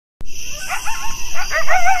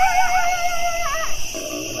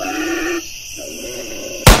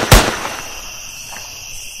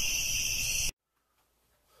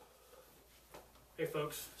Hey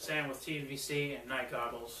folks, Sam with D3CR and Night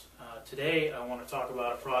Goggles. Today I want to talk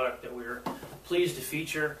about a product that we're pleased to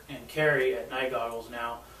feature and carry at Night Goggles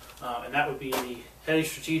now, and that would be the Heli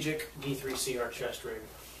Strategic D3CR chest rig.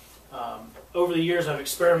 Over the years I've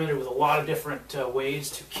experimented with a lot of different ways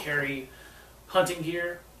to carry hunting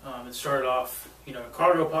gear. It started off, in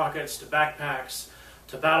cargo pockets, to backpacks,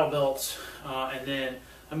 to battle belts, and then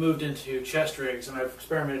I moved into chest rigs, and I've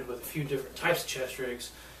experimented with a few different types of chest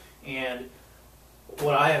rigs. And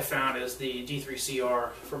what I have found is the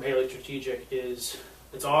D3CR from Heli Strategic it's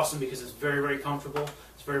awesome because it's very, very comfortable.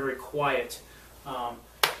 It's very, very quiet,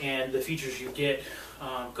 and the features you get,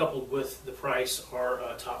 coupled with the price, are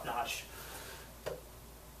top notch.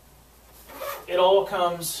 It all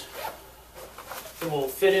comes. It will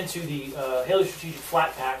fit into the Heli Strategic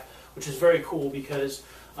flat pack, which is very cool because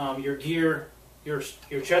your gear, your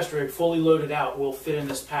chest rig, fully loaded out, will fit in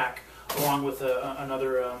this pack along with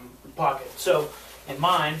another pocket. So in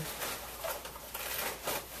mine,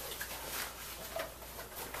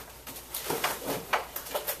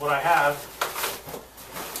 what I have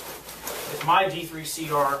is my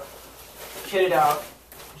D3CR kitted out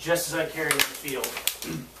just as I carry it in the field.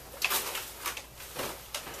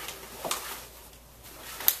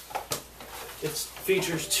 It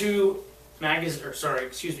features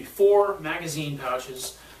four magazine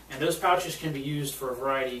pouches, and those pouches can be used for a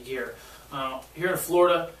variety of gear. Here in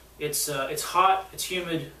Florida, it's hot, it's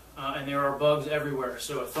humid, and there are bugs everywhere,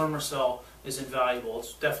 so a thermocell is invaluable.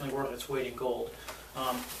 It's definitely worth its weight in gold.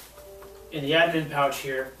 In the admin pouch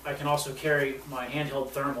here, I can also carry my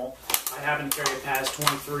handheld thermal. I happen to carry a PAS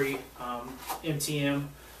 23 MTM,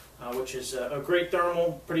 which is a great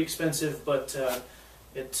thermal, pretty expensive, but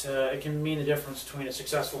it can mean the difference between a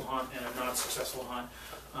successful hunt and a not successful hunt.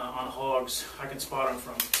 On hogs, I can spot them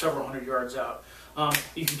from several hundred yards out.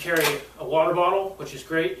 You can carry a water bottle, which is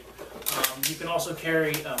great. You can also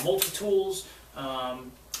carry multi-tools, a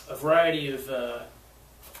variety of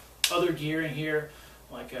other gear in here,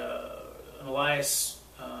 like an Elias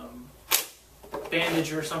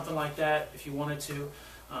bandage or something like that, if you wanted to,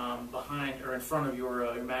 behind or in front of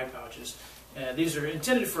your mag pouches. These are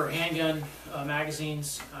intended for handgun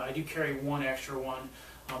magazines. I do carry one extra one,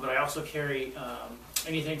 but I also carry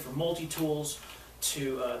anything from multi-tools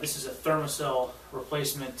to, this is a thermocell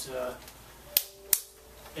replacement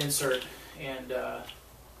insert, and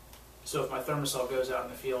so if my thermocell goes out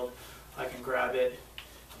in the field, I can grab it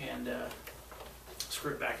and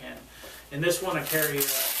screw it back in. In this one I carry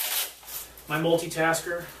my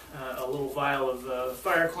multitasker, a little vial of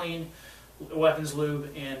fire clean, weapons lube,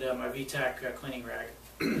 and my VTAC cleaning rag.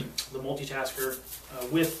 The multitasker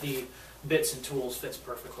with the bits and tools fits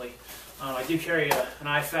perfectly. I do carry an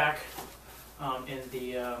IFAK in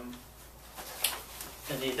the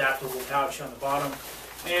adaptable pouch on the bottom,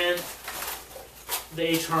 and the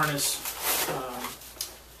H harness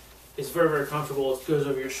is very, very comfortable. It goes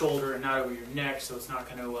over your shoulder and not over your neck, so it's not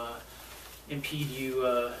going to impede you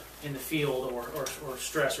in the field or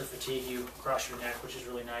stress or fatigue you across your neck, which is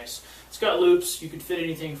really nice. It's got loops. You could fit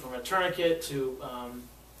anything from a tourniquet to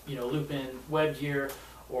loop in web gear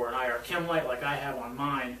or an IR chem light like I have on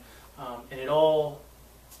mine, and it all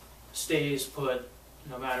stays put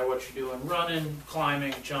no matter what you're doing: running,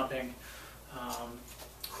 climbing, jumping,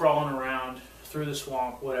 crawling around through the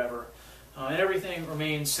swamp, whatever. And everything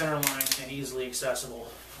remains centerline and easily accessible,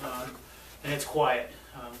 and it's quiet.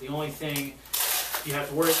 The only thing you have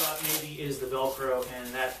to worry about maybe is the Velcro,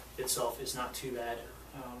 and that itself is not too bad.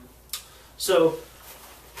 So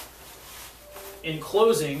in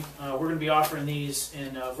closing, we're going to be offering these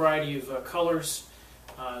in a variety of colors: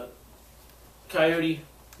 Coyote,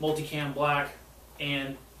 Multicam Black,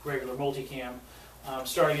 and regular Multicam,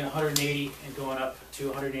 starting at 180 and going up to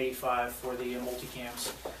 185 for the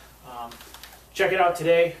Multicams. Check it out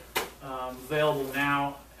today. Available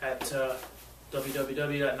now at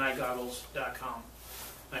www.nightgoggles.com.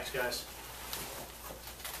 Thanks, guys.